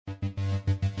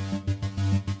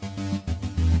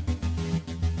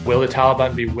Will the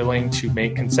Taliban be willing to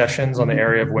make concessions on the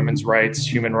area of women's rights,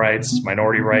 human rights,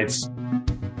 minority rights?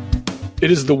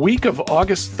 It is the week of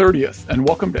August 30th, and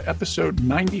welcome to episode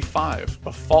 95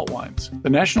 of Fault Lines, the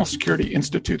National Security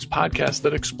Institute's podcast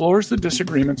that explores the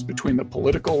disagreements between the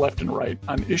political left and right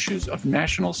on issues of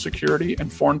national security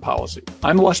and foreign policy.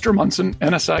 I'm Lester Munson,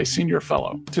 NSI Senior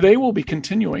Fellow. Today we'll be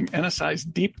continuing NSI's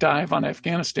deep dive on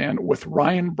Afghanistan with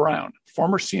Ryan Brown,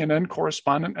 former CNN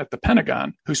correspondent at the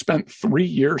Pentagon, who spent 3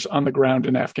 years on the ground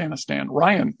in Afghanistan.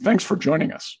 Ryan, thanks for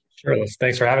joining us. Sure,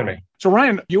 thanks for having me. So,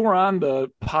 Ryan, you were on the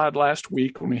pod last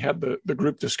week when we had the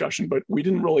group discussion, but we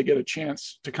didn't really get a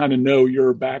chance to kind of know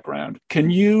your background. Can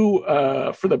you,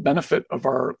 for the benefit of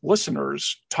our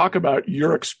listeners, talk about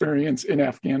your experience in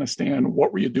Afghanistan?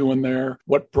 What were you doing there?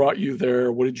 What brought you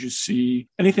there? What did you see?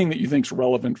 Anything that you think is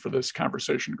relevant for this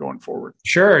conversation going forward?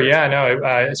 Sure. Yeah, no,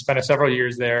 I spent several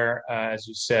years there, as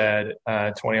you said,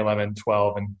 2011,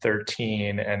 12, and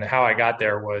 13. And how I got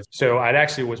there was, so I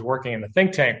actually was working in the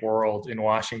think tank world in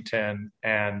Washington,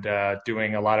 and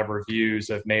doing a lot of reviews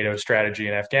of NATO strategy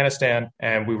in Afghanistan.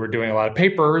 And we were doing a lot of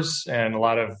papers and a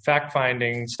lot of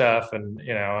fact-finding stuff.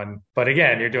 But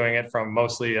again, you're doing it from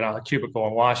mostly a cubicle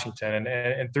in Washington.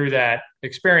 And through that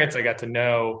experience, I got to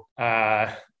know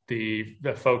the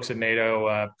folks at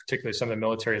NATO, particularly some of the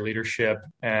military leadership,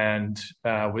 and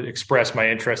would express my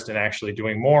interest in actually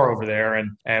doing more over there.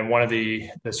 And one of the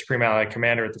Supreme Allied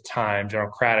Commander at the time,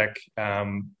 General Craddock,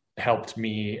 helped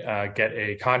me get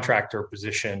a contractor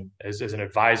position as an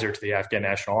advisor to the Afghan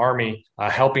National Army,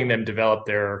 helping them develop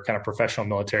their kind of professional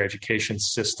military education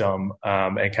system,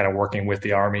 and kind of working with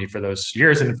the Army for those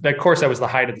years. And of course, that was the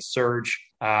height of the surge.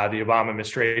 The Obama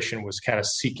administration was kind of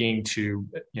seeking to,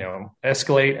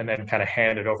 escalate and then kind of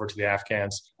hand it over to the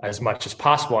Afghans as much as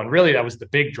possible. And really, that was the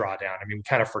big drawdown. I mean, we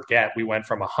kind of forget we went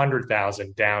from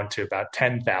 100,000 down to about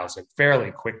 10,000 fairly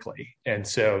quickly. And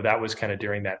so that was kind of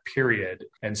during that period.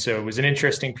 And so it was an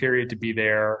interesting period to be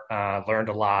there, learned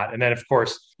a lot. And then, of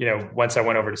course, once I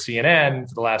went over to CNN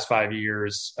for the last 5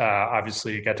 years,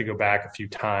 obviously got to go back a few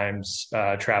times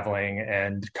traveling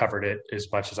and covered it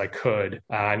as much as I could.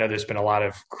 I know there's been a lot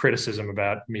of criticism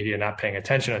about media not paying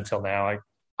attention until now.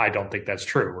 I don't think that's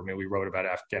true. I mean, we wrote about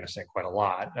Afghanistan quite a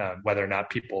lot. Whether or not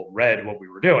people read what we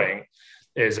were doing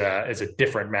is a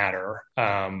different matter. So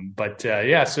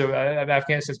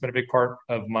Afghanistan's been a big part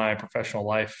of my professional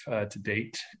life to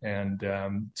date. And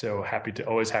so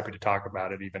always happy to talk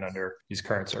about it, even under these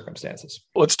current circumstances.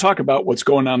 Let's talk about what's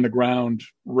going on the ground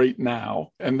right now.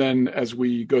 And then as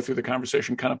we go through the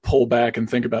conversation, kind of pull back and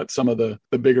think about some of the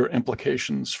bigger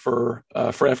implications for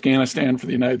Afghanistan, for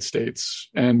the United States,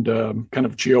 and kind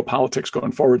of geopolitics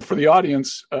going forward. For the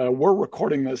audience, we're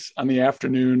recording this on the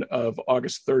afternoon of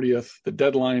August 30th. The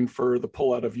deadline for the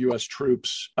pullout of U.S.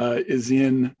 troops is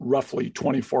in roughly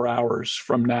 24 hours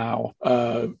from now.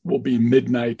 Will be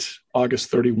midnight, August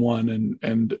 31,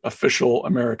 and official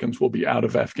Americans will be out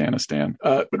of Afghanistan.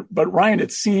 But Ryan,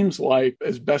 it seems like,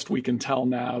 as best we can tell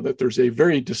now, that there's a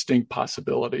very distinct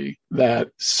possibility that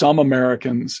some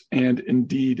Americans, and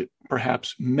indeed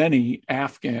perhaps many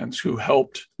Afghans who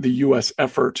helped the U.S.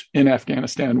 effort in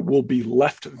Afghanistan, will be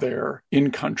left there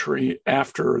in country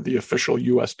after the official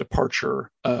U.S. departure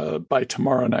by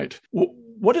tomorrow night.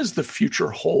 What does the future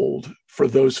hold for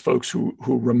those folks who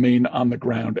remain on the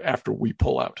ground after we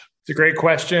pull out? It's a great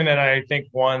question, and I think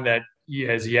one that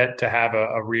has yet to have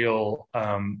a real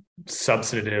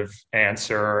substantive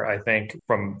answer. I think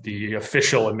from the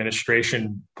official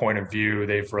administration point of view,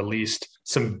 they've released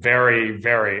some very,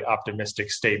 very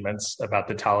optimistic statements about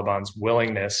the Taliban's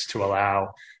willingness to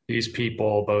allow these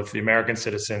people, both the American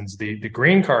citizens, the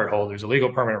green card holders, the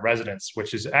legal permanent residents,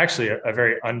 which is actually a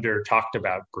very under talked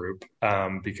about group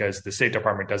because the State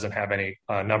Department doesn't have any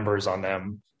numbers on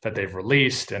them that they've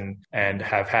released, and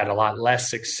have had a lot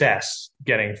less success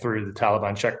getting through the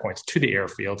Taliban checkpoints to the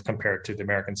airfield compared to the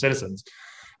American citizens.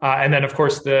 And then, of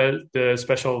course, the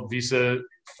special visa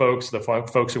folks, the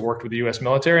folks who worked with the U.S.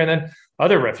 military, and then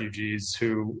other refugees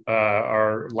who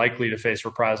are likely to face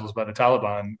reprisals by the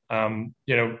Taliban.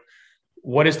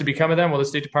 What is to become of them? Well, the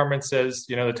State Department says,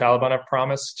 the Taliban have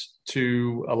promised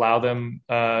to allow them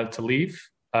to leave.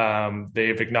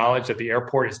 They've acknowledged that the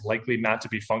airport is likely not to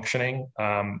be functioning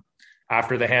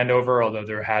after the handover, although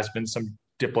there has been some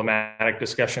diplomatic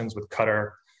discussions with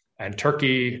Qatar and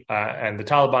Turkey and the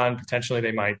Taliban. Potentially,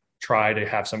 they might try to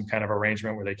have some kind of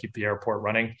arrangement where they keep the airport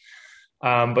running.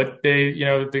 But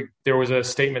there was a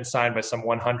statement signed by some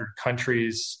 100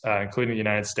 countries, including the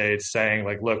United States, saying,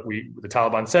 look, the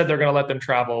Taliban said they're going to let them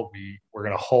travel. We're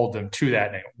going to hold them to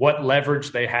that. What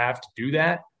leverage they have to do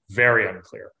that? Very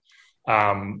unclear.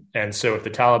 And so if the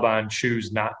Taliban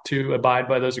choose not to abide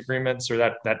by those agreements or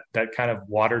that kind of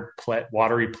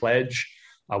watery pledge,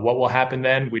 what will happen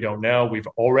then? We don't know. We've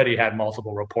already had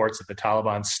multiple reports of the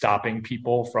Taliban stopping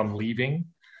people from leaving.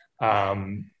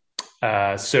 Will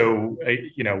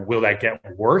that get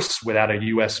worse without a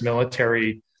U.S.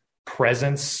 military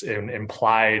presence and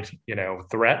implied,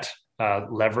 threat,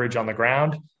 leverage on the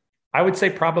ground? I would say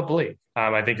probably.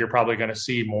 I think you're probably going to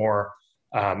see more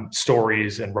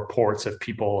stories and reports of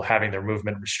people having their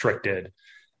movement restricted.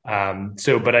 But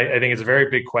I think it's a very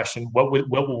big question. What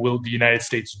will the United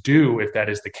States do if that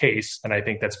is the case? And I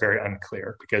think that's very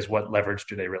unclear, because what leverage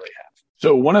do they really have?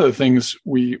 So one of the things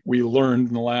we learned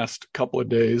in the last couple of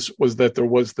days was that there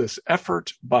was this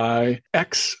effort by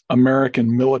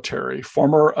ex-American military,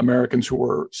 former Americans who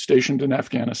were stationed in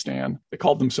Afghanistan. They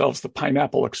called themselves the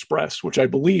Pineapple Express, which I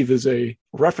believe is a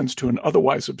reference to an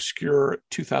otherwise obscure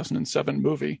 2007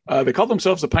 movie. They called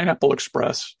themselves the Pineapple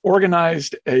Express,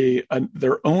 organized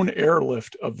their own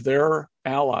airlift of their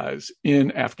allies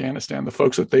in Afghanistan, the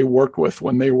folks that they worked with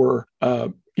when they were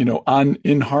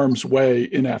in harm's way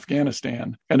in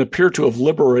Afghanistan, and appear to have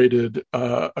liberated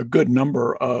a good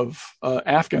number of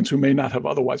Afghans who may not have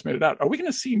otherwise made it out. Are we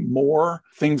going to see more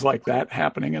things like that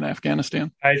happening in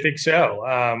Afghanistan? I think so.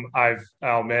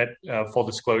 I'll admit, full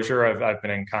disclosure, I've been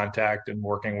in contact and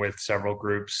working with several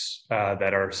groups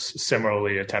that are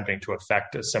similarly attempting to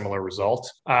affect a similar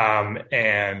result. With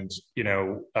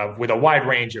a wide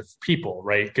range of people,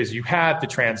 right? Because you have the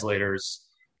translators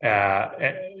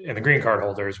and the green card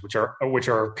holders, which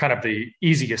are kind of the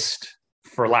easiest,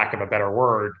 for lack of a better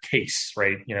word, case,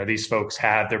 right? These folks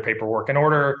have their paperwork in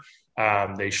order.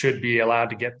 They should be allowed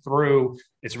to get through.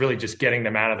 It's really just getting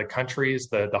them out of the country is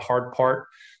the hard part.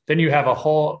 Then you have a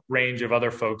whole range of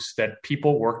other folks that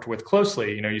people worked with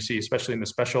closely. You see, especially in the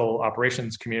special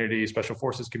operations community, special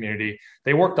forces community,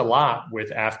 they worked a lot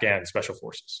with Afghan special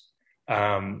forces.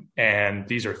 And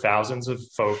these are thousands of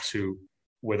folks who,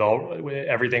 with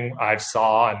everything I've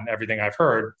saw and everything I've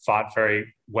heard, fought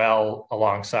very well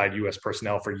alongside U.S.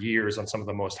 personnel for years on some of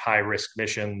the most high-risk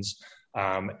missions.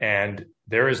 And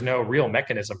there is no real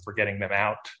mechanism for getting them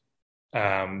out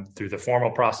through the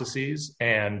formal processes.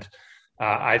 And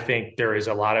I think there is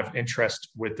a lot of interest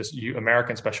with this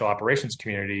American special operations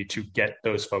community to get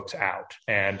those folks out.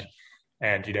 And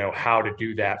how to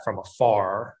do that from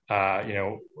afar.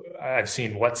 I've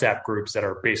seen WhatsApp groups that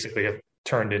are basically have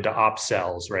turned into op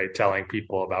cells, right? Telling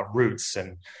people about routes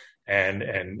and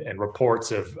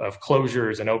reports of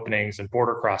closures and openings and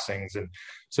border crossings. And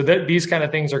so these kind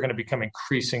of things are going to become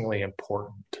increasingly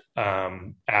important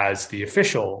as the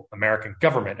official American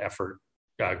government effort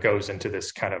goes into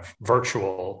this kind of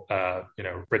virtual,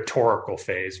 rhetorical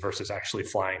phase versus actually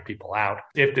flying people out.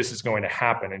 If this is going to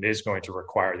happen, it is going to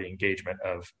require the engagement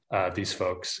of these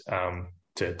folks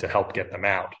to help get them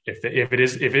out. If it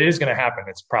is going to happen,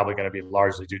 it's probably going to be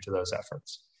largely due to those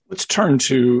efforts. Let's turn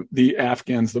to the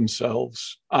Afghans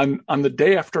themselves. On the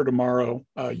day after tomorrow,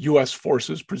 U.S.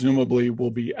 forces presumably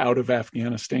will be out of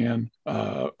Afghanistan.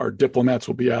 Our diplomats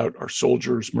will be out. Our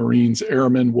soldiers, Marines,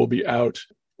 airmen will be out.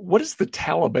 What does the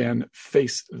Taliban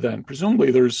face then?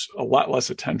 Presumably there's a lot less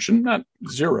attention, not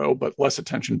zero, but less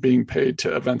attention being paid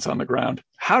to events on the ground.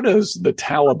 How does the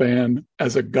Taliban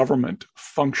as a government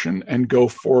function and go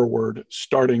forward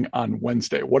starting on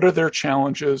Wednesday? What are their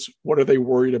challenges? What are they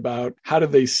worried about? How do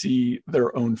they see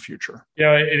their own future?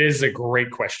 It is a great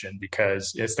question,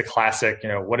 because it's the classic,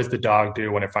 what does the dog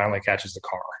do when it finally catches the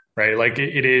car? Right. Like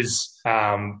it is.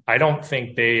 I don't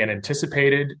think they had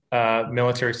anticipated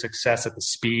military success at the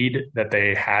speed that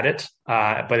they had it,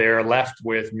 but they are left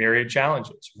with myriad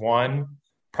challenges. One,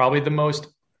 probably the most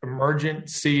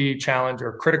emergency challenge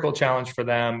or critical challenge for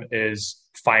them is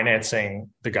financing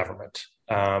the government.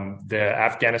 The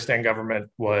Afghanistan government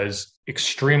was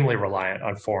extremely reliant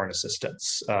on foreign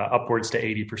assistance, upwards to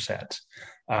 80%.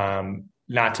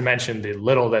 Not to mention the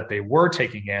little that they were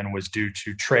taking in was due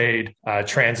to trade,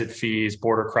 transit fees,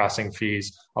 border crossing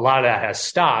fees. A lot of that has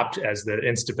stopped as the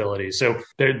instability. So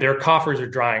their coffers are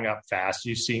drying up fast.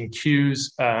 You've seen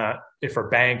queues for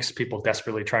banks, people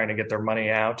desperately trying to get their money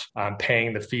out,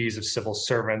 paying the fees of civil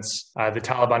servants. The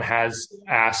Taliban has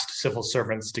asked civil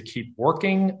servants to keep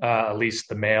working, at least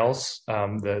the males.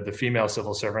 The female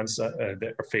civil servants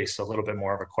face a little bit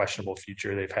more of a questionable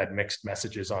future. They've had mixed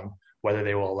messages on whether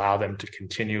they will allow them to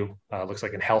continue. Looks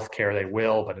like in healthcare they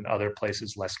will, but in other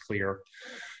places less clear.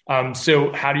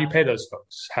 So how do you pay those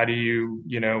folks? How do you,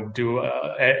 do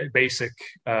basic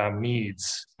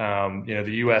needs? The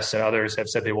U.S. and others have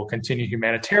said they will continue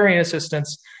humanitarian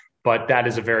assistance, but that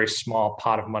is a very small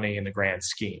pot of money in the grand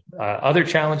scheme. Other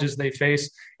challenges they face: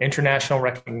 international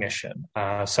recognition.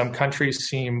 Some countries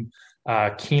seem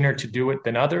keener to do it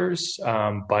than others,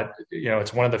 but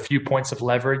it's one of the few points of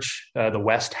leverage the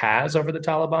West has over the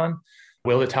Taliban.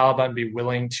 Will the Taliban be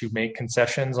willing to make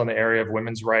concessions on the area of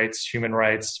women's rights, human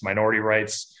rights, minority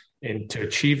rights, and to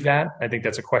achieve that? I think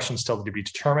that's a question still to be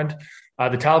determined.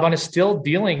 The Taliban is still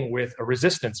dealing with a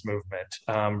resistance movement.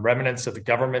 Remnants of the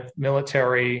government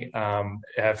military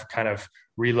have kind of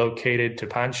relocated to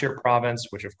Panjshir province,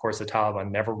 which of course the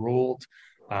Taliban never ruled.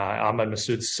 Ahmad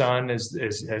Massoud's son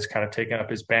has kind of taken up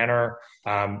his banner.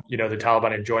 The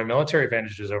Taliban enjoy military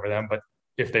advantages over them, but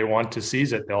if they want to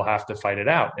seize it, they'll have to fight it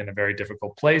out in a very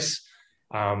difficult place.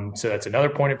 So that's another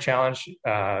point of challenge,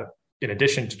 in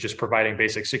addition to just providing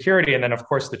basic security. And then, of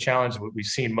course, the challenge that we've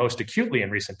seen most acutely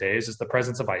in recent days is the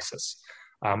presence of ISIS.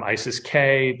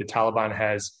 ISIS-K, the Taliban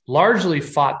has largely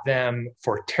fought them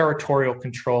for territorial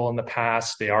control in the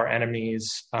past. They are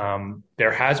enemies.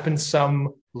 There has been some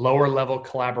lower level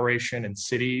collaboration in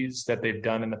cities that they've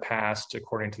done in the past,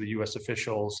 according to the U.S.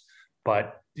 officials.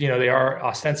 But, they are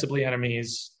ostensibly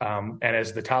enemies. And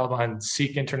as the Taliban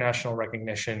seek international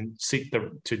recognition, seek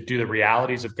to do the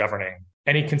realities of governing,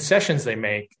 any concessions they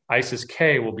make,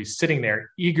 ISIS-K will be sitting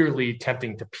there eagerly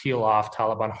attempting to peel off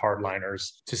Taliban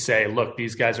hardliners to say, look,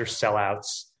 these guys are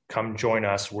sellouts. Come join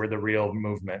us. We're the real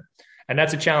movement. And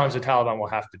that's a challenge the Taliban will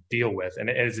have to deal with. And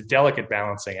it is a delicate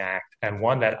balancing act, and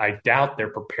one that I doubt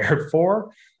they're prepared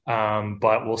for.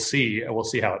 But we'll see. We'll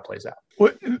see how it plays out.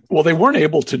 Well, they weren't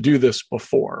able to do this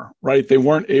before, right? They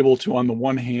weren't able to, on the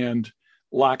one hand,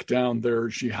 lock down their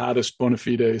jihadist bona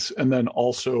fides and then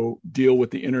also deal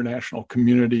with the international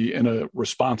community in a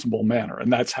responsible manner.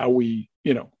 And that's how we,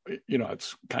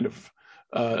 it's kind of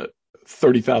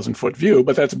 30,000 foot view,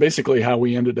 but that's basically how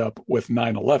we ended up with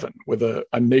 9/11, with a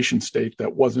nation state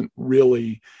that wasn't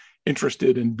really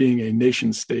interested in being a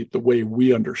nation state the way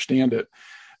we understand it.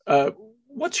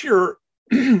 What's your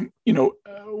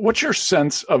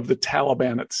sense of the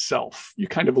Taliban itself? You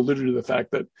kind of alluded to the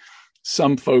fact that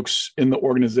some folks in the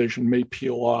organization may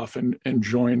peel off and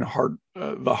join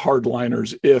the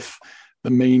hardliners if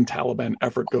the main Taliban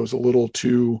effort goes a little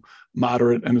too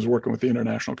moderate and is working with the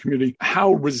international community.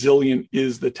 How resilient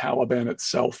is the Taliban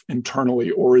itself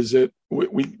internally, or is it?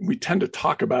 We tend to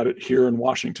talk about it here in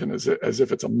Washington as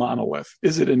if it's a monolith.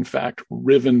 Is it in fact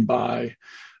riven by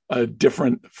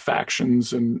different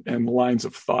factions and lines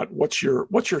of thought? What's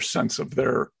your sense of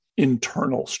their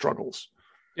internal struggles?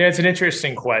 Yeah, it's an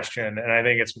interesting question, and I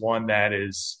think it's one that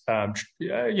is, has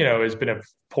been a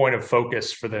point of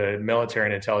focus for the military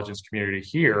and intelligence community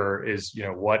here. Is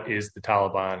what is the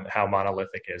Taliban? How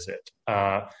monolithic is it?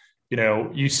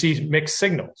 You see mixed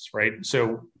signals, right?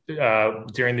 So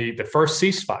during the first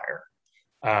ceasefire,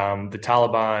 the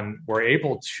Taliban were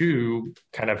able to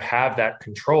kind of have that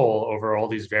control over all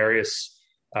these various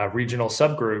regional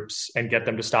subgroups and get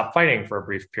them to stop fighting for a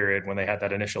brief period when they had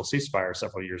that initial ceasefire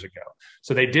several years ago.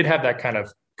 So they did have that kind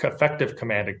of effective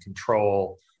command and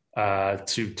control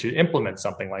to implement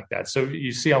something like that. So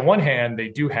you see, on one hand, they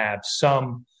do have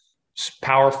some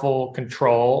powerful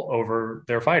control over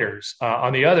their fighters.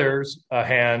 On the other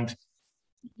hand,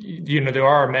 there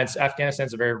are immense.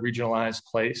 Afghanistan's a very regionalized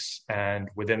place, and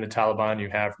within the Taliban, you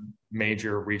have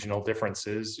major regional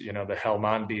differences. The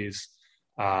Helmandis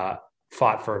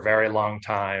fought for a very long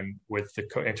time with the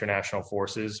international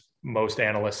forces. Most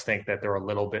analysts think that they're a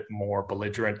little bit more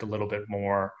belligerent, a little bit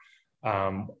more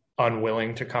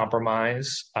unwilling to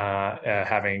compromise,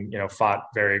 having fought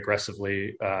very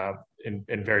aggressively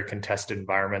in very contested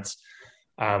environments.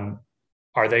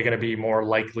 Are they going to be more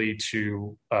likely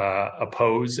to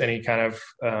oppose any kind of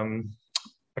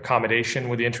accommodation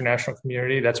with the international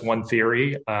community? That's one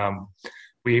theory.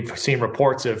 We've seen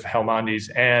reports of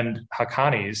Helmandis and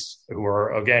Haqqanis, who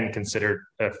are, again, considered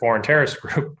a foreign terrorist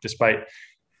group, despite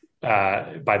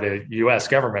by the U.S.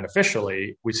 government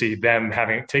officially. We see them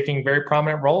taking very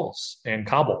prominent roles in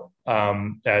Kabul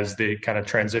as the kind of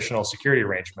transitional security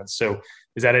arrangements. So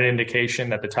is that an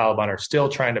indication that the Taliban are still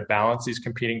trying to balance these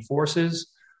competing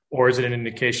forces, or is it an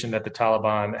indication that the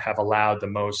Taliban have allowed the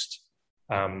most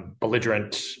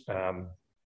belligerent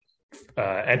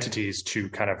entities to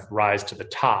kind of rise to the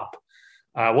top?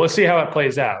 We'll see how it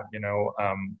plays out,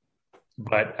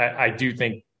 but I do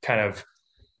think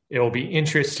it will be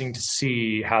interesting to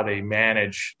see how they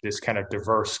manage this kind of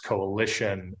diverse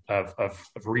coalition of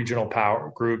regional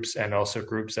power groups and also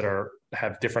groups that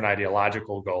have different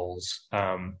ideological goals,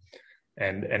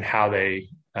 and how they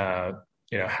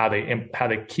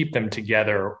keep them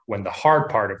together when the hard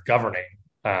part of governing,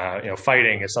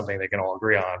 fighting is something they can all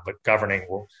agree on, but governing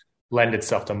lend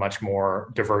itself to much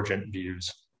more divergent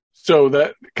views. So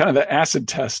that kind of the acid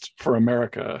test for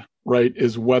America, right,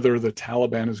 is whether the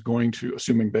Taliban is going to,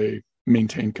 assuming they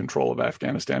maintain control of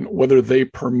Afghanistan, whether they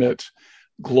permit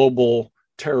global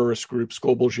terrorist groups,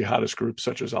 global jihadist groups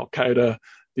such as Al-Qaeda,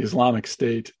 the Islamic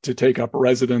State, to take up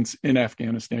residence in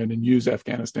Afghanistan and use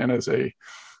Afghanistan as a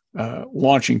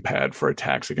launching pad for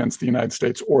attacks against the United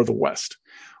States or the West.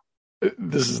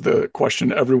 This is the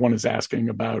question everyone is asking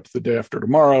about the day after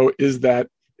tomorrow. Is that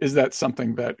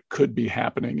something that could be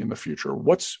happening in the future?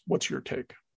 What's your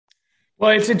take?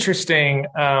 Well, it's interesting.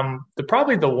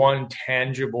 Probably the one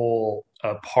tangible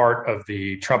part of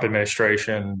the Trump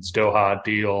administration's Doha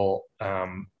deal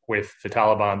with the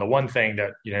Taliban, the one thing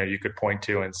that you could point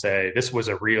to and say this was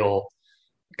a real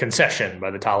concession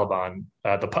by the Taliban,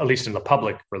 at least in the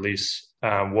public release,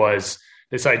 was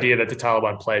this idea that the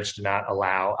Taliban pledged to not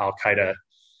allow Al-Qaeda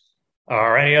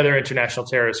or any other international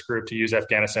terrorist group to use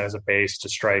Afghanistan as a base to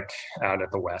strike out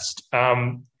at the West.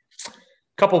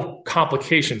 Couple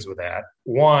complications with that.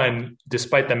 One,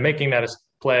 despite them making that a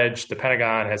pledge, the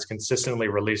Pentagon has consistently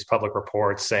released public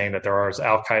reports saying that there is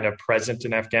Al-Qaeda present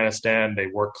in Afghanistan. They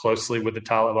work closely with the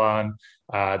Taliban.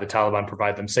 The Taliban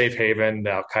provide them safe haven.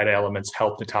 The Al-Qaeda elements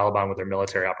help the Taliban with their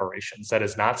military operations. That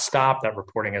has not stopped. That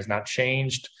reporting has not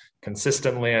changed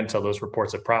consistently until those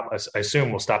reports, I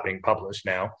assume, will stop being published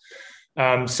now.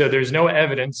 So there's no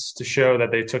evidence to show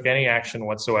that they took any action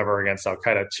whatsoever against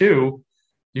Al-Qaeda. Two,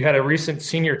 you had a recent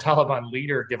senior Taliban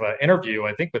leader give an interview,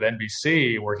 I think with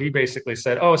NBC, where he basically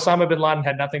said, Osama bin Laden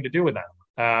had nothing to do with that.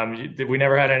 We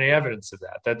never had any evidence of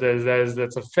that.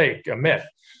 That's a fake, a myth.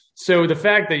 So the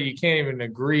fact that you can't even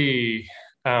agree,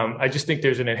 I just think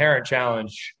there's an inherent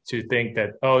challenge to think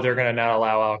that, they're going to not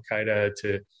allow Al-Qaeda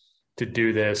to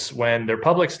do this, when their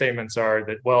public statements are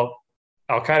that, well,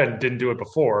 Al-Qaeda didn't do it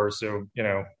before. So,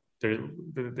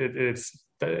 it's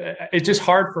just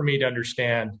hard for me to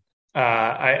understand.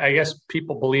 I guess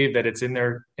people believe that it's in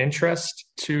their interest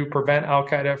to prevent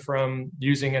Al-Qaeda from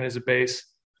using it as a base,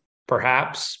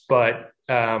 perhaps. But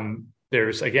we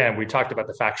talked about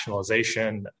the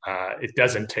factionalization. It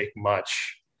doesn't take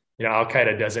much.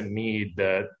 Al-Qaeda doesn't need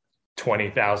the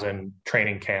 20,000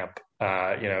 training camp.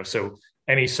 So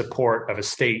any support of a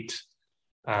state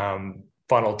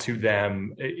funneled to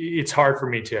them, it's hard for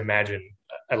me to imagine,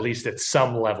 at least at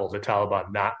some level, the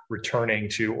Taliban not returning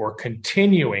to or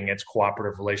continuing its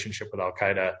cooperative relationship with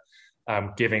Al-Qaeda,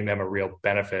 giving them a real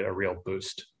benefit, a real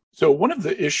boost. So one of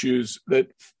the issues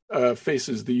that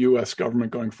faces the U.S.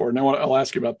 government going forward, and I'll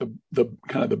ask you about the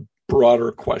kind of the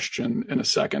broader question in a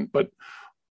second, but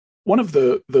one of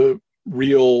the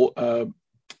real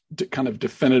kind of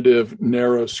definitive,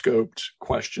 narrow-scoped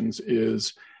questions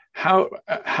is how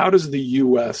does the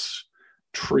U.S.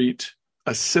 treat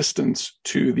assistance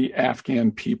to the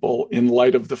Afghan people in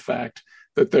light of the fact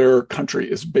that their country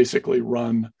is basically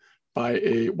run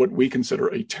by what we consider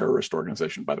a terrorist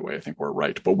organization. By the way, I think we're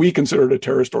right, but we consider it a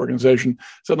terrorist organization.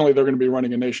 Suddenly they're going to be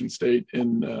running a nation state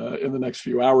in the next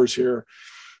few hours here.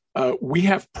 We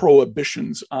have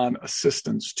prohibitions on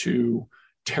assistance to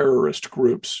terrorist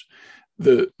groups.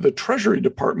 The Treasury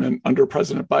Department under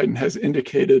President Biden has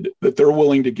indicated that they're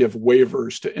willing to give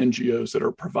waivers to NGOs that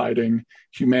are providing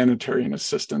humanitarian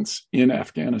assistance in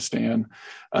Afghanistan.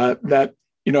 That,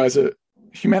 as a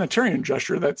humanitarian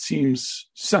gesture, that seems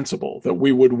sensible, that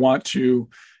we would want to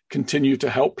continue to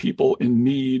help people in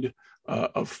need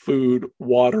of food,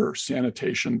 water,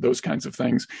 sanitation, those kinds of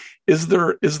things. Is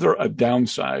there a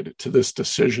downside to this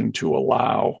decision to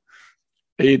allow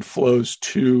aid flows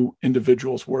to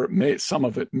individuals where some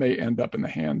of it may end up in the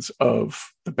hands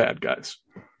of the bad guys?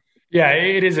 Yeah,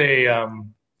 it is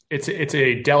it's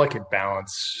a delicate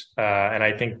balance, and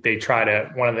I think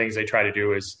one of the things they try to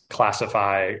do is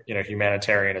classify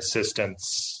humanitarian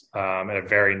assistance in a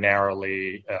very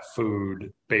narrowly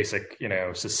food, basic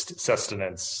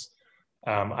sustenance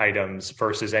items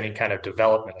versus any kind of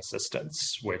development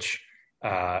assistance, which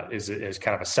is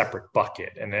kind of a separate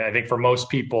bucket. And I think for most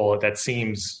people that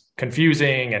seems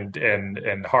confusing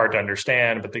and hard to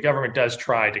understand, but the government does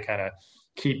try to kind of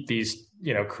keep these,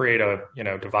 create a,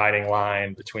 dividing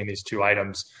line between these two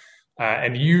items.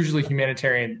 And usually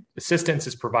humanitarian assistance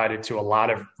is provided to a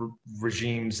lot of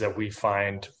regimes that we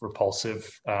find repulsive.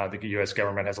 The U.S.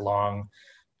 government has long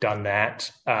done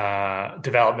that.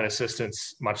 Development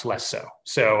assistance, much less so.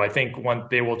 So I think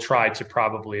they will try to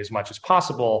probably as much as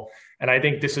possible. And I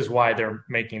think this is why they're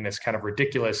making this kind of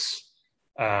ridiculous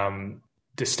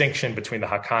distinction between the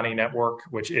Haqqani Network,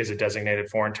 which is a designated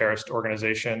foreign terrorist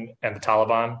organization, and the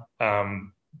Taliban.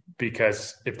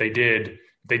 Because if they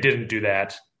didn't do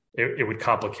that, it would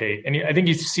complicate. And I think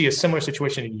you see a similar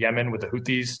situation in Yemen with the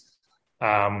Houthis.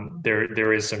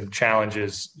 there is some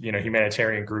challenges.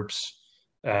 Humanitarian groups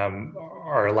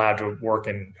are allowed to work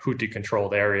in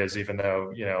Houthi-controlled areas, even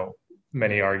though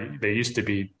they used to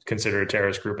be considered a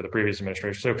terrorist group of the previous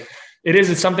administration. So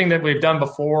it's something that we've done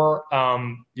before.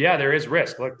 There is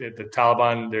risk. Look, the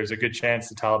Taliban, there's a good chance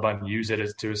the Taliban use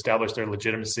it to establish their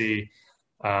legitimacy.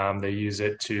 They use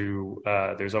it to,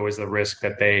 there's always the risk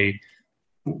that they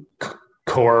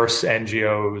coerce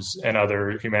NGOs and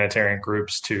other humanitarian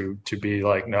groups to be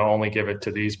like, no, only give it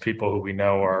to these people who we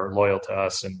know are loyal to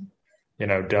us and,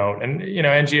 don't. And,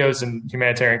 NGOs and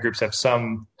humanitarian groups have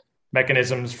some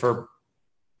mechanisms for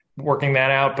working that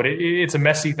out, but it's a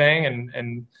messy thing.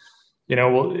 And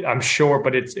I'm sure,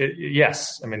 but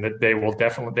yes, I mean, they will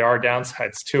definitely, there are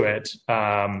downsides to it.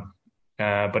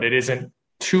 But it isn't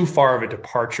too far of a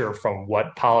departure from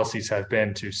what policies have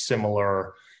been to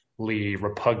similarly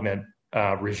repugnant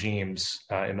regimes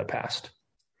in the past.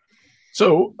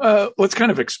 So let's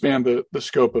kind of expand the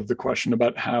scope of the question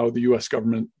about how the U.S.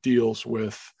 government deals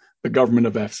with the government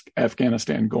of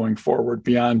Afghanistan going forward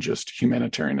beyond just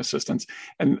humanitarian assistance.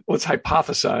 And let's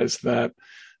hypothesize that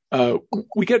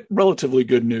we get relatively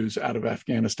good news out of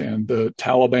Afghanistan. The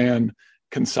Taliban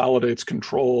consolidates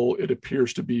control. It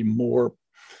appears to be more,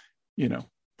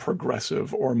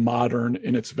 progressive or modern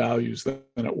in its values than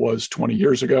it was 20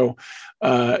 years ago.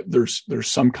 There's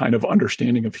some kind of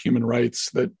understanding of human rights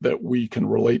that we can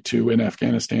relate to in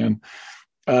Afghanistan.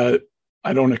 I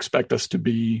don't expect us to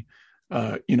be,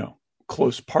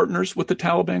 close partners with the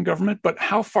Taliban government, but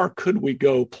how far could we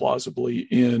go plausibly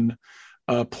in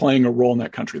playing a role in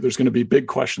that country? There's going to be big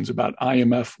questions about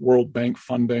IMF, World Bank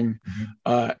funding,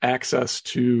 access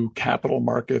to capital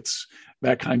markets,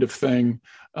 that kind of thing,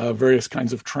 various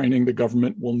kinds of training the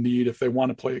government will need if they want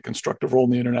to play a constructive role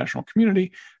in the international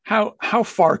community. How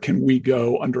far can we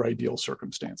go under ideal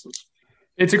circumstances?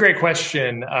 It's a great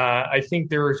question. I think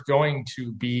there is going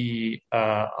to be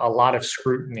a lot of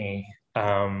scrutiny,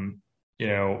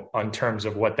 on terms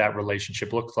of what that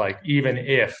relationship looks like, even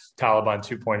if Taliban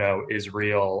 2.0 is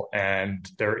real and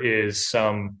there is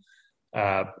some,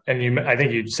 I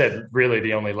think you said really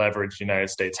the only leverage the United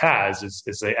States has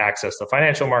is they access the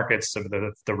financial markets, of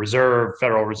the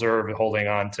Federal Reserve holding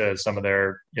on to some of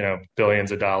their,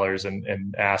 billions of dollars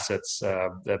in assets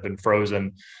that have been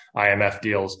frozen, IMF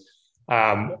deals.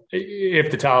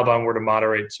 If the Taliban were to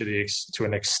moderate to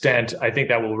an extent, I think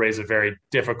that will raise a very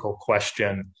difficult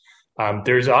question.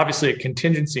 There's obviously a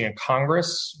contingency in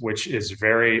Congress, which is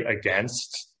very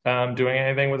against doing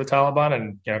anything with the Taliban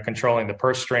and controlling the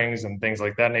purse strings and things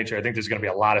like that nature. I think there's going to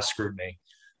be a lot of scrutiny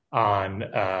on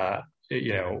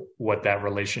what that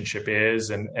relationship is,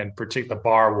 and particularly the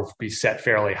bar will be set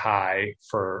fairly high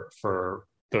for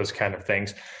those kind of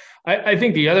things. I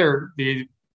think the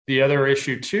other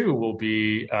issue too will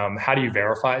be how do you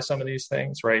verify some of these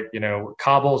things, right?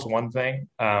 Kabul is one thing,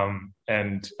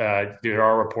 and there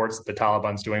are reports that the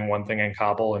Taliban's doing one thing in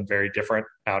Kabul and very different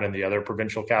out in the other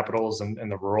provincial capitals and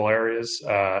the rural areas.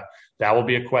 That will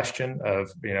be a question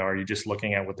of, are you just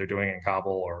looking at what they're doing in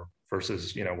Kabul or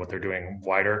versus, what they're doing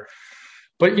wider?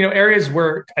 But, areas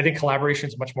where I think collaboration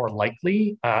is much more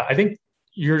likely, I think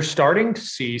you're starting to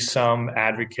see some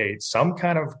advocate some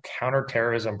kind of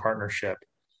counterterrorism partnership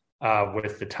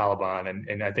with the Taliban.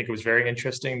 And I think it was very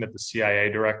interesting that the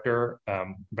CIA director,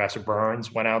 Ambassador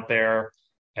Burns, went out there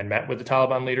and met with the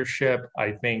Taliban leadership.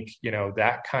 I think,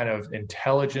 that kind of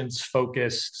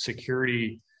intelligence-focused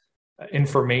security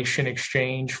information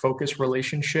exchange focused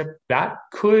relationship,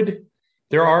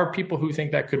 there are people who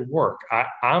think that could work.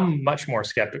 I'm much more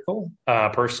skeptical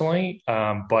personally,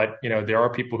 but, there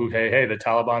are people who, hey, the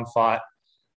Taliban fought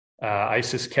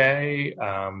ISIS-K,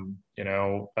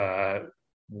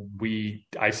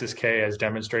 ISIS-K has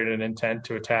demonstrated an intent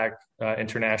to attack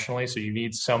internationally. So you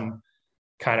need some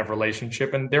kind of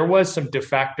relationship. And there was some de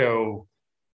facto,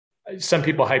 some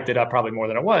people hyped it up probably more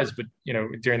than it was, but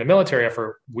during the military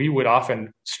effort, we would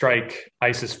often strike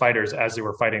ISIS fighters as they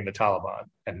were fighting the Taliban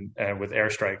and with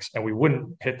airstrikes, and we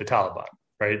wouldn't hit the Taliban,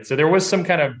 right? So there was some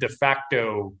kind of de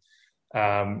facto,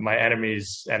 my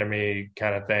enemy's enemy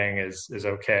kind of thing is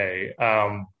okay.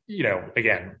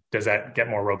 Again, does that get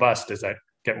more robust? Does that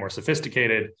get more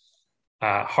sophisticated?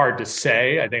 Hard to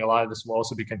say. I think a lot of this will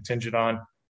also be contingent on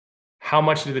how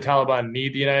much do the Taliban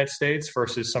need the United States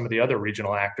versus some of the other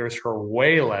regional actors who are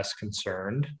way less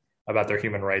concerned about their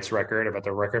human rights record, about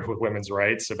their record with women's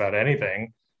rights, about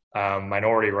anything,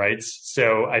 minority rights.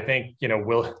 So I think,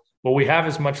 will we have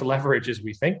as much leverage as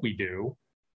we think we do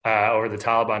over the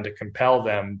Taliban to compel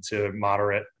them to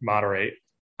moderate?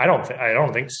 I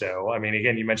don't think so. I mean,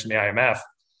 again, you mentioned the IMF.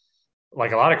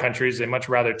 Like a lot of countries, they much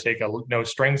rather take a no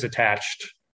strings attached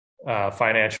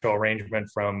financial arrangement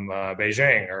from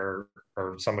Beijing or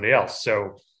somebody else.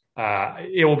 So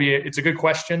it's a good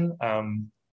question.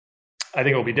 I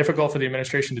think it will be difficult for the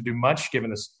administration to do much given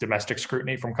this domestic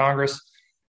scrutiny from Congress.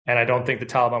 And I don't think the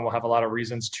Taliban will have a lot of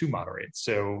reasons to moderate.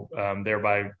 So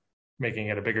thereby making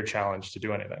it a bigger challenge to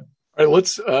do anything. All right,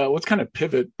 let's kind of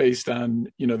pivot based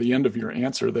on, the end of your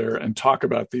answer there and talk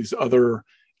about these other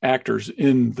actors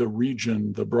in the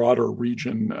region, the broader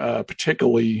region,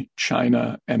 particularly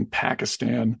China and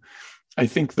Pakistan. I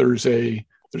think there's a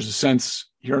sense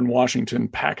here in Washington,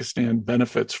 Pakistan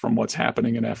benefits from what's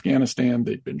happening in Afghanistan.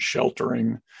 They've been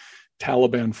sheltering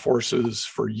Taliban forces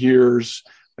for years.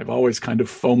 They've always kind of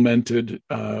fomented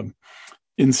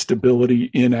instability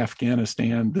in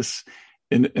Afghanistan. This,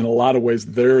 in a lot of ways,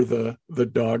 they're the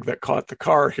dog that caught the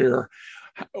car here.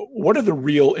 What are the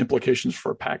real implications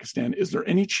for Pakistan? Is there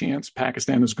any chance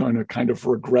Pakistan is going to kind of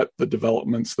regret the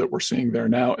developments that we're seeing there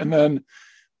now? And then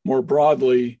more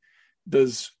broadly,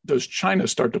 does China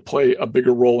start to play a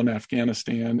bigger role in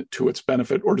Afghanistan to its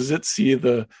benefit, or does it see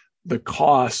the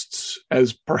costs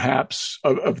as perhaps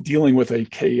of dealing with a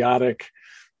chaotic,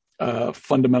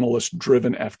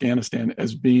 fundamentalist-driven Afghanistan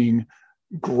as being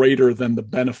greater than the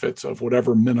benefits of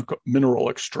whatever mineral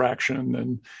extraction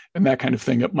and that kind of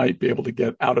thing it might be able to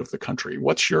get out of the country?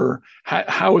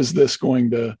 How is this going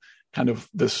to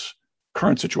this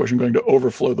current situation going to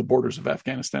overflow the borders of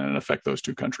Afghanistan and affect those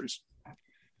two countries?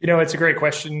 It's a great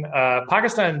question.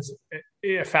 Pakistan's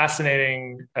a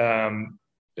fascinating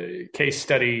case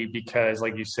study because,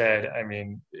 like you said, I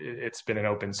mean, it's been an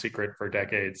open secret for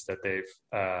decades that the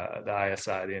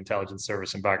ISI, the intelligence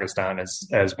service in Pakistan,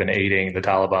 has been aiding the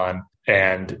Taliban.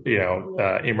 And,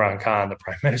 Imran Khan, the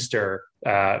prime minister,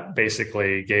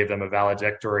 basically gave them a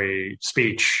valedictory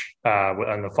speech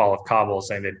on the fall of Kabul,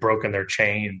 saying they'd broken their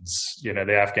chains.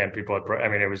 The Afghan people had,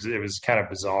 it was kind of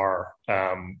bizarre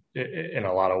in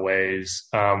a lot of ways.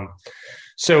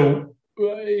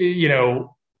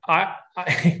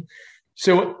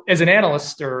 So as an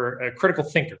analyst or a critical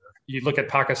thinker, you look at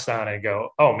Pakistan and go,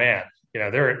 oh man,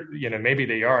 they're, maybe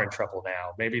they are in trouble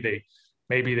now. Maybe they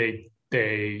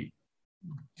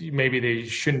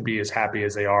shouldn't be as happy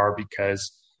as they are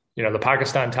because, the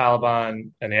Pakistan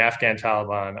Taliban and the Afghan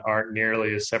Taliban aren't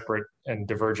nearly as separate and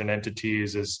divergent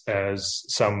entities as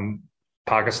some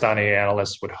Pakistani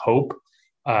analysts would hope.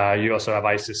 You also have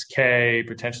ISIS-K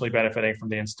potentially benefiting from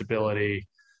the instability.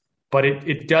 But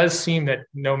it does seem that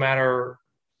no matter,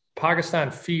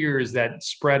 Pakistan fears that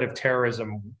spread of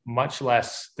terrorism much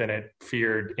less than it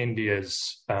feared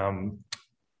India's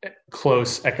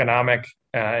close economic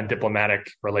and diplomatic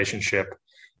relationship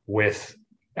with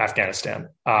Afghanistan,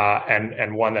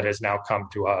 and one that has now come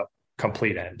to a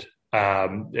complete end.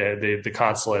 The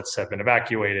consulates have been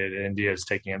evacuated, and India is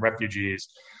taking in refugees.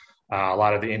 A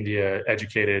lot of the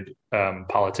India-educated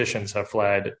politicians have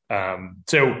fled.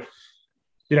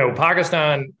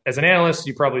 Pakistan, as an analyst,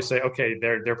 you probably say, okay,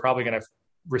 they're probably going to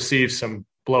receive some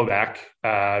blowback.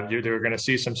 They're going to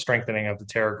see some strengthening of the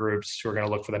terror groups who are going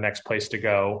to look for the next place to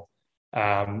go.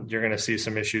 You're going to see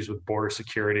some issues with border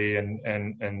security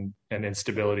and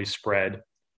instability spread.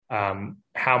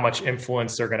 How much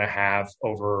influence they're going to have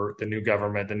over the new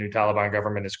government, the new Taliban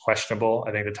government, is questionable.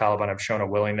 I think the Taliban have shown a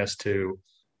willingness to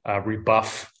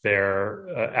rebuff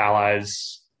their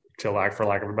allies, for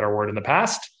lack of a better word, in the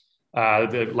past.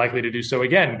 They're likely to do so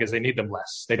again because they need them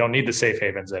less. They don't need the safe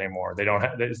havens anymore. They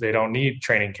don't need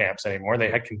training camps anymore. They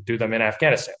can do them in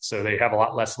Afghanistan. So they have a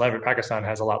lot less leverage. Pakistan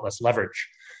has a lot less leverage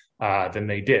than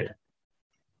they did.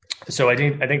 So I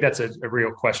think that's a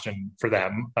real question for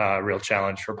them, a real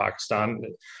challenge for Pakistan.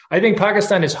 I think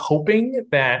Pakistan is hoping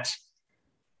that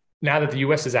now that the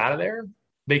U.S. is out of there,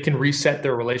 they can reset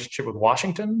their relationship with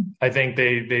Washington. I think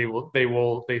they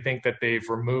think that they've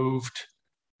removed.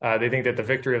 They think that the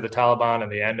victory of the Taliban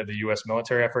and the end of the U.S.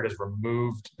 military effort has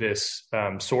removed this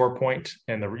sore point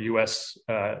in the U.S.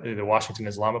 The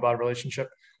Washington-Islamabad relationship.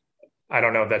 I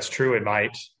don't know if that's true. It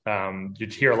might.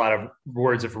 You'd hear a lot of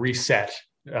words of reset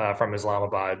from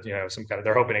Islamabad.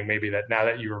 They're hoping maybe that now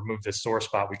that you remove this sore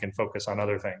spot, we can focus on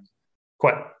other things.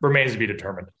 Remains to be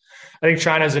determined. I think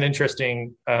China is an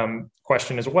interesting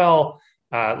question as well.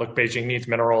 Look, Beijing needs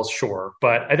minerals, sure.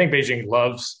 But I think Beijing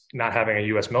loves not having a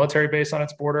U.S. military base on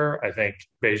its border. I think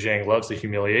Beijing loves the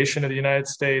humiliation of the United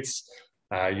States.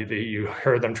 You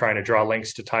heard them trying to draw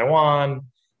links to Taiwan.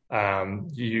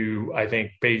 I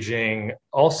think Beijing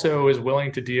also is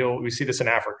willing to deal. We see this in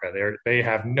Africa. They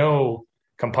have no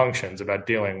compunctions about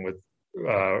dealing with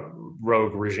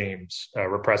rogue regimes,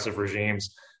 repressive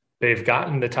regimes. They've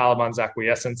gotten the Taliban's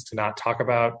acquiescence to not talk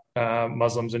about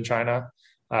Muslims in China.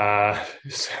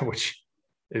 Which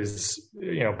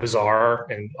bizarre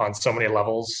and on so many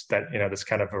levels that this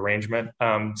kind of arrangement.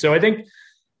 So I think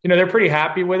they're pretty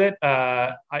happy with it.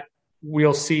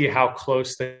 We'll see how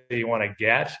close they want to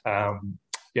get. I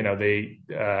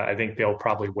think they'll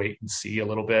probably wait and see a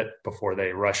little bit before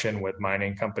they rush in with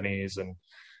mining companies,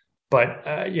 but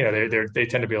they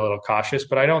tend to be a little cautious.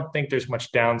 But I don't think there's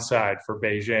much downside for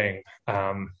Beijing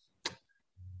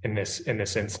in this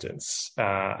instance.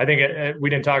 I think we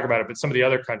didn't talk about it, but some of the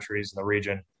other countries in the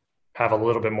region have a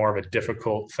little bit more of a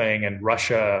difficult thing, and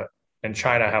Russia and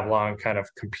China have long kind of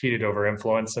competed over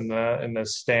influence in the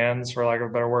stands, for lack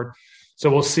of a better word. So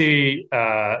we'll see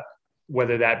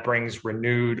whether that brings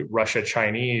renewed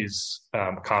Russia-Chinese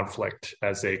conflict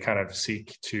as they kind of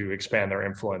seek to expand their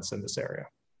influence in this area.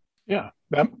 Yeah,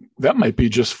 that might be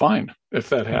just fine if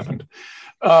that happened.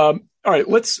 All right,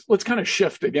 let's kind of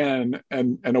shift again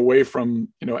and away from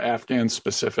Afghan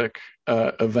specific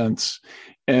events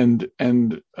and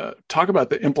talk about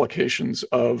the implications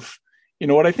of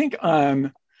what I think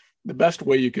on the best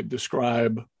way you could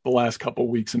describe the last couple of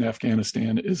weeks in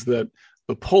Afghanistan is that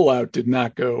the pullout did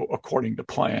not go according to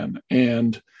plan,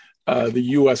 and the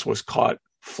U.S. was caught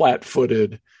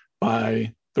flat-footed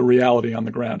by the reality on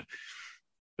the ground.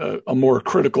 A more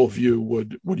critical view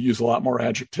would use a lot more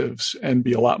adjectives and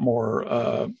be a lot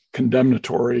more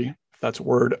condemnatory, if that's a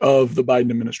word, of the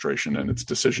Biden administration and its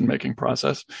decision-making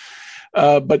process.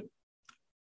 But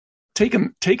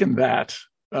taking that,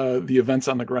 the events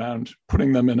on the ground,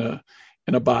 putting them in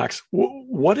a box,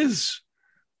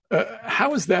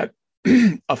 how is that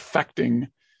affecting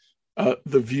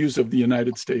the views of the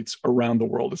United States around the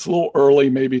world? It's a little early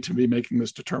maybe to be making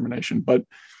this determination, but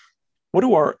what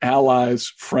do our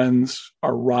allies, friends,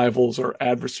 our rivals, our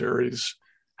adversaries,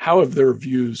 how have their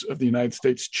views of the United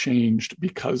States changed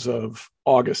because of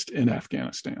August in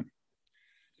Afghanistan?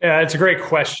 Yeah, it's a great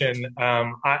question.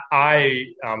 I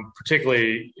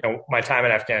particularly, my time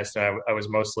in Afghanistan, I was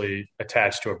mostly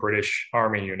attached to a British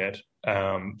Army unit.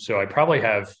 So I probably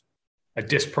have a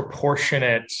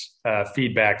disproportionate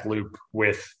feedback loop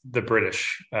with the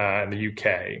British and the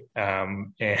UK.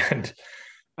 And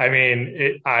I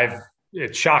mean,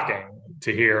 it's shocking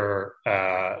to hear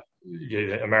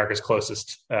America's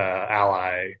closest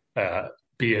ally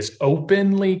be as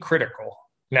openly critical.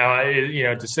 Now,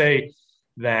 to say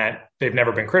that they've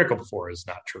never been critical before is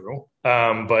not true.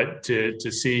 But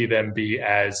to see them be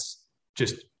as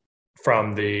just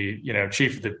from the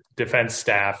chief of the defense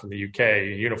staff in the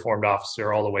UK, uniformed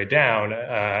officer, all the way down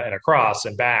and across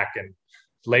and back, and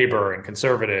Labor and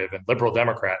conservative and liberal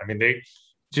Democrat. I mean,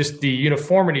 the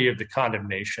uniformity of the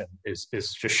condemnation is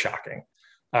just shocking.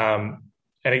 And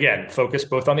again, focus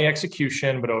both on the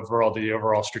execution, but the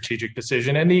overall strategic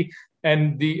decision and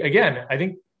the again, I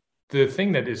think the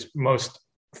thing that is most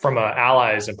from an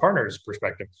allies and partners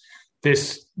perspective,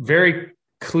 this very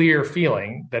clear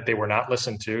feeling that they were not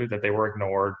listened to, that they were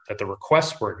ignored, that the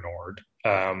requests were ignored,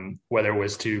 whether it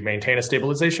was to maintain a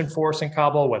stabilization force in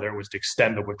Kabul, whether it was to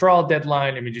extend the withdrawal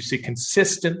deadline. I mean, you see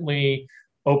consistently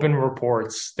open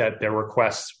reports that their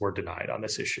requests were denied on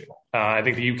this issue. I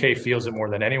think the UK feels it more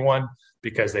than anyone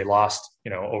because they lost,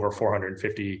 over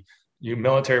 450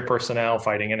 military personnel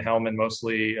fighting in Helmand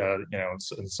mostly,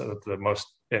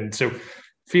 so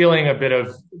feeling a bit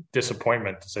of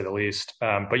disappointment, to say the least.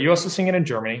 But you also see it in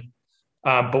Germany.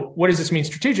 But what does this mean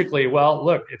strategically? Well,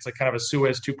 look, it's a kind of a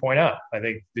Suez 2.0. I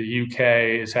think the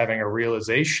UK is having a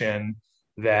realization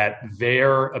that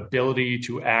their ability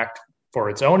to act for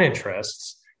its own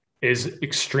interests is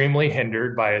extremely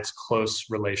hindered by its close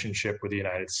relationship with the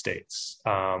United States,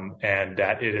 and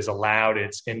that it has allowed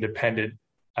its independent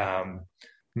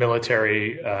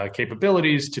military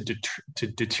capabilities to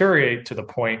deteriorate to the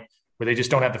point where they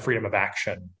just don't have the freedom of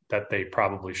action that they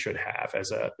probably should have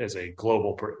as a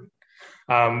global Britain.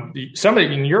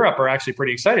 Somebody in Europe are actually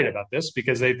pretty excited about this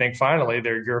because they think finally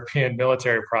their European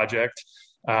military project,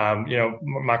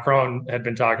 Macron had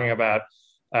been talking about,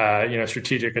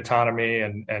 strategic autonomy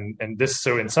and this.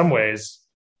 So in some ways,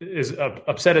 as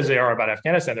upset as they are about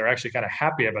Afghanistan, they're actually kind of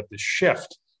happy about the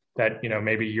shift that,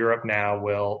 maybe Europe now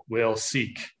will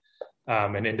seek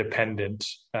an independent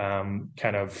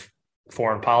kind of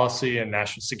foreign policy and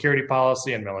national security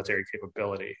policy and military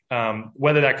capability.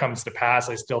 Whether that comes to pass,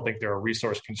 I still think there are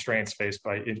resource constraints faced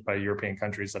by European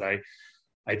countries that I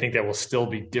think that will still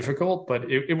be difficult, but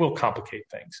it will complicate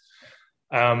things.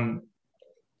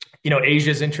 Asia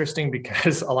is interesting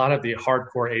because a lot of the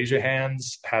hardcore Asia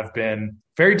hands have been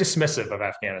very dismissive of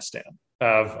Afghanistan,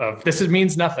 of this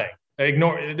means nothing.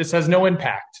 Ignore, this has no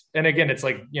impact. And again, it's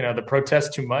like, the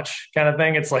protest too much kind of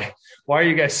thing. It's like, why are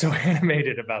you guys so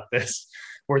animated about this?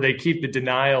 or they keep the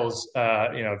denials,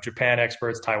 Japan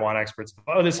experts, Taiwan experts.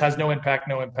 Oh, this has no impact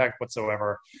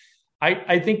whatsoever.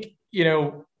 I think,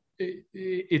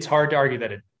 it's hard to argue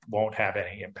that it won't have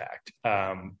any impact.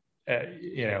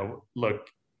 Look,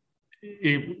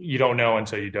 you don't know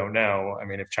until you don't know. I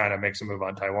mean, if China makes a move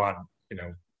on Taiwan,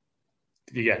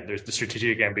 again, there's the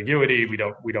strategic ambiguity. We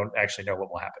don't actually know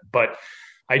what will happen. But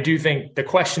I do think the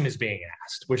question is being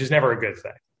asked, which is never a good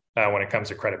thing when it comes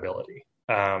to credibility.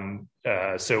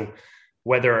 So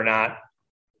whether or not,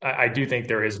 I do think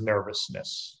there is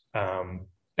nervousness.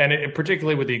 And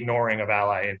particularly with the ignoring of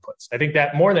ally inputs. I think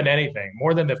that more than anything,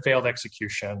 more than the failed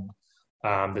execution,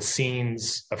 the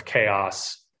scenes of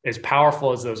chaos, as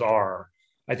powerful as those are,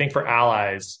 I think for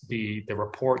allies, the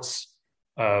reports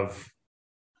of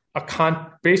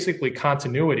basically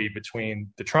continuity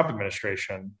between the Trump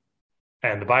administration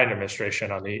and the Biden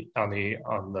administration on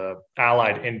the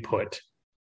allied input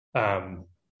kind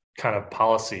of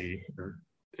policy,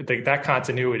 that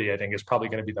continuity, I think, is probably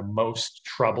going to be the most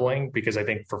troubling, because I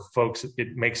think for folks,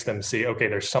 it makes them see, okay,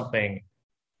 there's something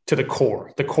to the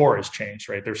core. The core has changed,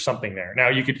 right? There's something there. Now,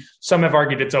 some have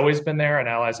argued it's always been there, and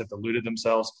allies have deluded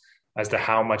themselves as to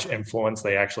how much influence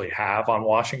they actually have on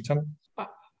Washington.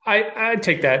 I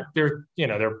take that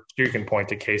you can point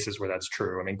to cases where that's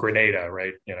true. I mean, Grenada,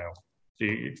 right?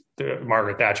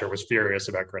 Margaret Thatcher was furious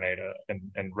about Grenada,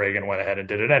 and Reagan went ahead and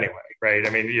did it anyway, right? I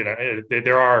mean,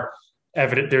 there are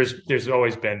evident. There's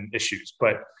always been issues,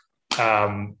 but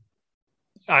and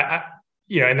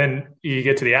then you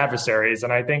get to the adversaries,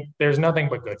 and I think there's nothing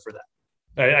but good for them.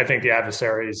 I think the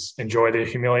adversaries enjoy the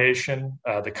humiliation,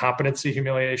 the competency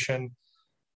humiliation,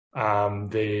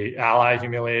 the ally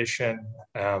humiliation,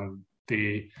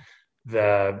 the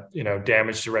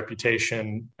damage to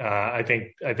reputation. I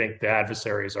think the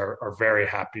adversaries are very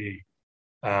happy.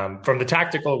 From the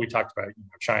tactical, we talked about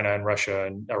China and Russia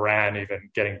and Iran even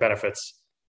getting benefits,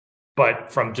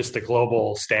 but from just the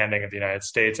global standing of the United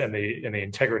States and the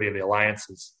integrity of the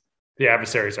alliances, the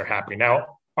adversaries are happy. Now,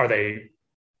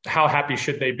 how happy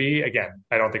should they be? Again,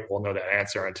 I don't think we'll know that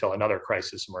answer until another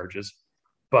crisis emerges,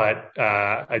 but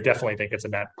I definitely think it's a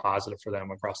net positive for them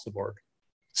across the board.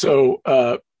 So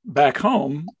back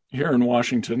home here in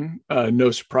Washington,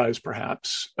 no surprise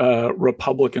perhaps,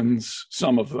 Republicans,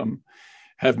 some of them,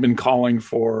 have been calling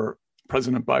for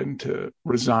President Biden to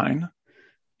resign.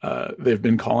 They've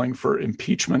been calling for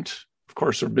impeachment. Of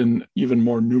course, there have been even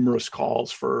more numerous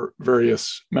calls for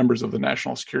various members of the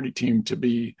national security team to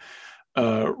be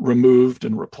removed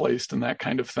and replaced and that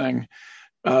kind of thing.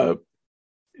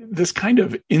 This kind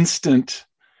of instant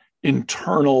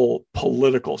internal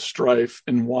political strife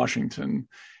in Washington,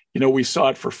 we saw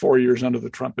it for 4 years under the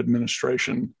Trump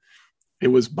administration. It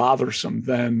was bothersome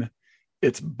then.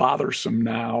 It's bothersome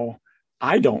now.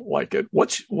 I don't like it.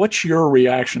 What's your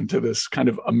reaction to this kind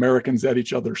of Americans at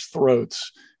each other's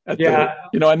throats? And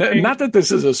not that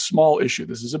this is a small issue.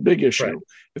 This is a big issue. Right.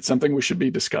 It's something we should be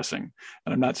discussing.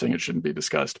 And I'm not saying it shouldn't be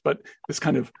discussed, but this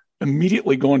kind of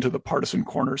immediately going to the partisan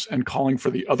corners and calling for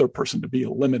the other person to be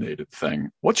eliminated thing.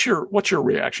 What's your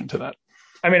reaction to that?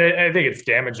 I mean, I think it's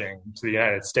damaging to the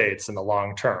United States in the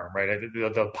long term, right?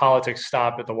 The politics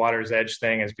stop at the water's edge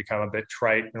thing has become a bit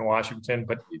trite in Washington,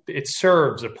 but it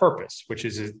serves a purpose, which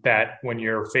is that when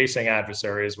you're facing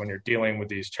adversaries, when you're dealing with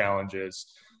these challenges,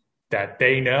 that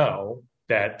they know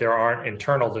that there aren't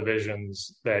internal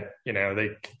divisions that, they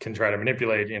can try to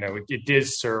manipulate. It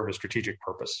does serve a strategic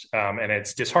purpose. And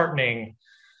it's disheartening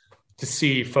to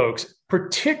see folks,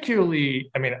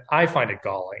 particularly, I find it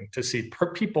galling to see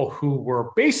people who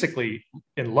were basically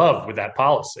in love with that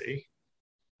policy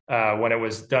when it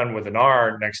was done with an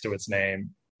R next to its name,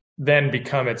 then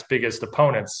become its biggest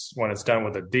opponents when it's done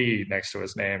with a D next to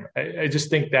its name. I just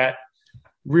think that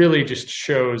really just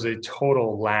shows a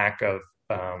total lack of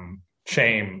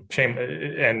shame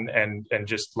and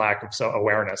just lack of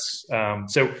awareness.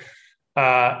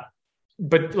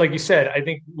 But like you said, I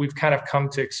think we've kind of come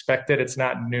to expect it. It's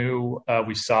not new.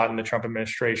 We saw it in the Trump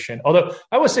administration. Although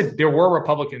I would say there were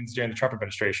Republicans during the Trump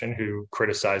administration who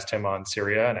criticized him on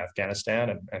Syria and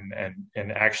Afghanistan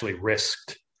and actually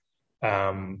risked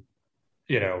them.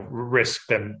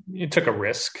 It took a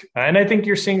risk. And I think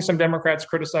you're seeing some Democrats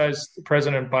criticize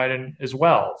President Biden as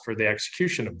well for the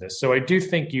execution of this. So I do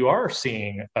think you are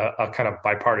seeing a kind of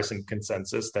bipartisan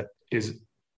consensus that is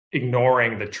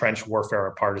ignoring the trench warfare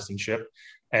of partisanship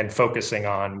and focusing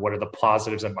on what are the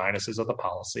positives and minuses of the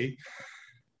policy.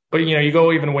 But, you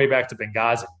go even way back to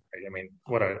Benghazi. Right? I mean,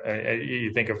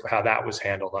 you think of how that was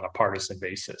handled on a partisan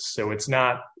basis. So it's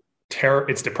not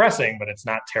it's depressing, but it's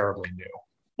not terribly new.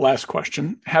 Last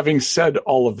question. Having said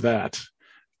all of that,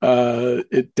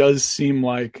 it does seem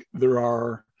like there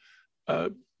are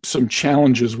some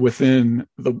challenges within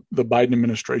the Biden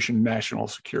administration national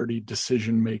security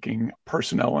decision-making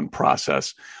personnel and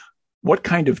process. What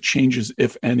kind of changes,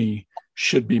 if any,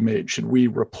 should be made? Should we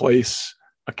replace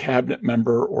a cabinet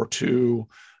member or two,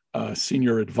 a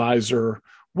senior advisor?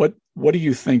 What do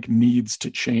you think needs to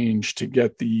change to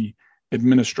get the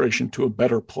administration to a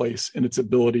better place in its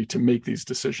ability to make these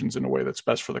decisions in a way that's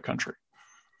best for the country?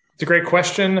 It's a great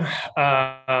question.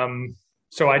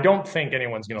 So I don't think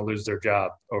anyone's going to lose their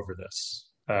job over this,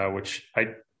 which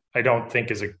I don't think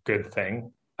is a good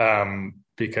thing,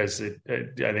 because I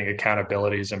think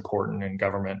accountability is important in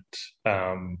government.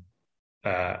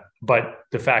 But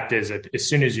the fact is that as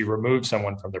soon as you remove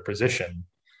someone from their position,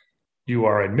 you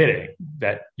are admitting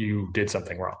that you did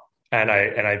something wrong. And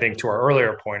I think to our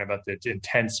earlier point about the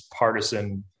intense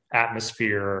partisan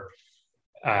atmosphere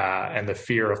and the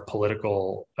fear of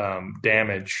political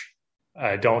damage,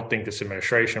 I don't think this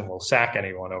administration will sack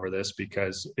anyone over this,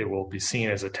 because it will be seen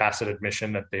as a tacit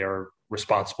admission that they are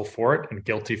responsible for it and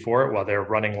guilty for it, while their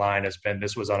running line has been,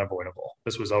 this was unavoidable.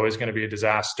 This was always going to be a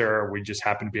disaster. We just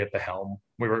happened to be at the helm.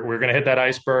 We were going to hit that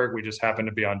iceberg. We just happened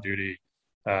to be on duty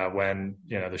when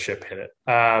the ship hit it.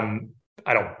 I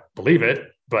don't believe it,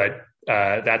 but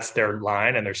that's their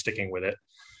line and they're sticking with it.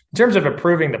 In terms of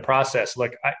improving the process,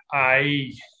 look,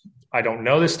 I don't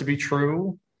know this to be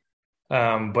true.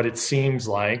 But it seems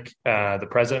like the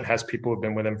president has people who've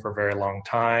been with him for a very long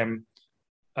time,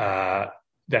 that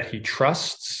he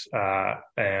trusts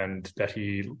and that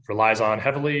he relies on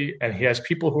heavily. And he has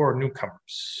people who are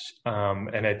newcomers.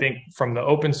 And I think from the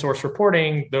open source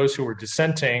reporting, those who were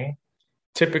dissenting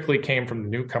typically came from the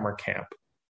newcomer camp.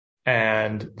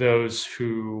 And those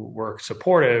who were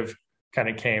supportive kind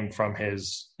of came from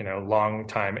his,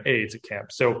 longtime aides at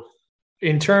camp. So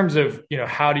in terms of,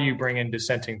 how do you bring in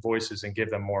dissenting voices and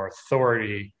give them more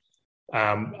authority?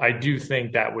 I do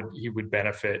think he would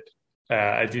benefit.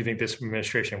 I do think this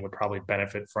administration would probably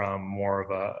benefit from more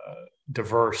of a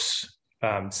diverse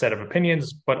set of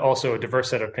opinions, but also a diverse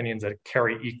set of opinions that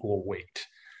carry equal weight.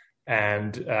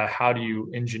 And how do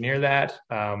you engineer that?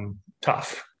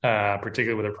 Tough,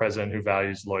 particularly with a president who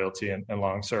values loyalty and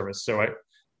long service. So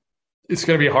it's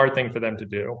going to be a hard thing for them to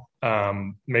do.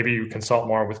 Maybe you consult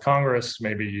more with Congress.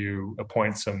 Maybe you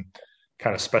appoint some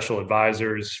kind of special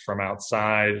advisors from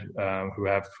outside who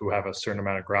have a certain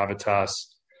amount of gravitas.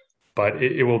 But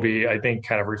it will be, I think,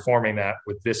 kind of reforming that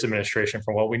with this administration,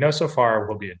 from what we know so far,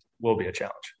 will be a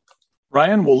challenge.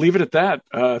 Ryan, we'll leave it at that.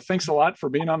 Thanks a lot for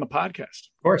being on the podcast.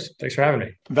 Of course. Thanks for having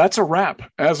me. That's a wrap.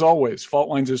 As always, Fault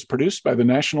Lines is produced by the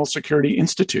National Security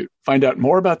Institute. Find out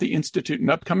more about the Institute and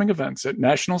upcoming events at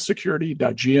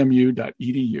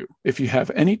nationalsecurity.gmu.edu. If you have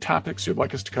any topics you'd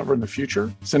like us to cover in the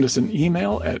future, send us an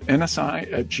email at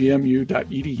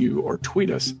nsi@gmu.edu or tweet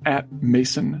us at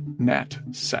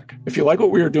MasonNatSec. If you like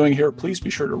what we are doing here, please be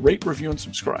sure to rate, review, and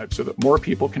subscribe so that more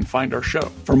people can find our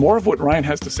show. For more of what Ryan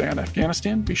has to say on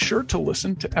Afghanistan, be sure to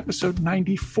listen to episode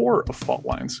 94 of Fault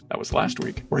Lines. That was last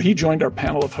week, where he joined our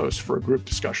panel of hosts for a group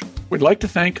discussion. We'd like to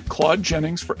thank Claude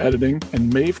Jennings for editing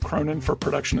and Maeve Cronin for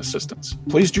production assistance.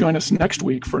 Please join us next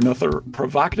week for another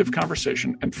provocative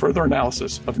conversation and further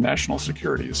analysis of national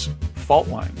security's fault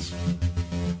lines.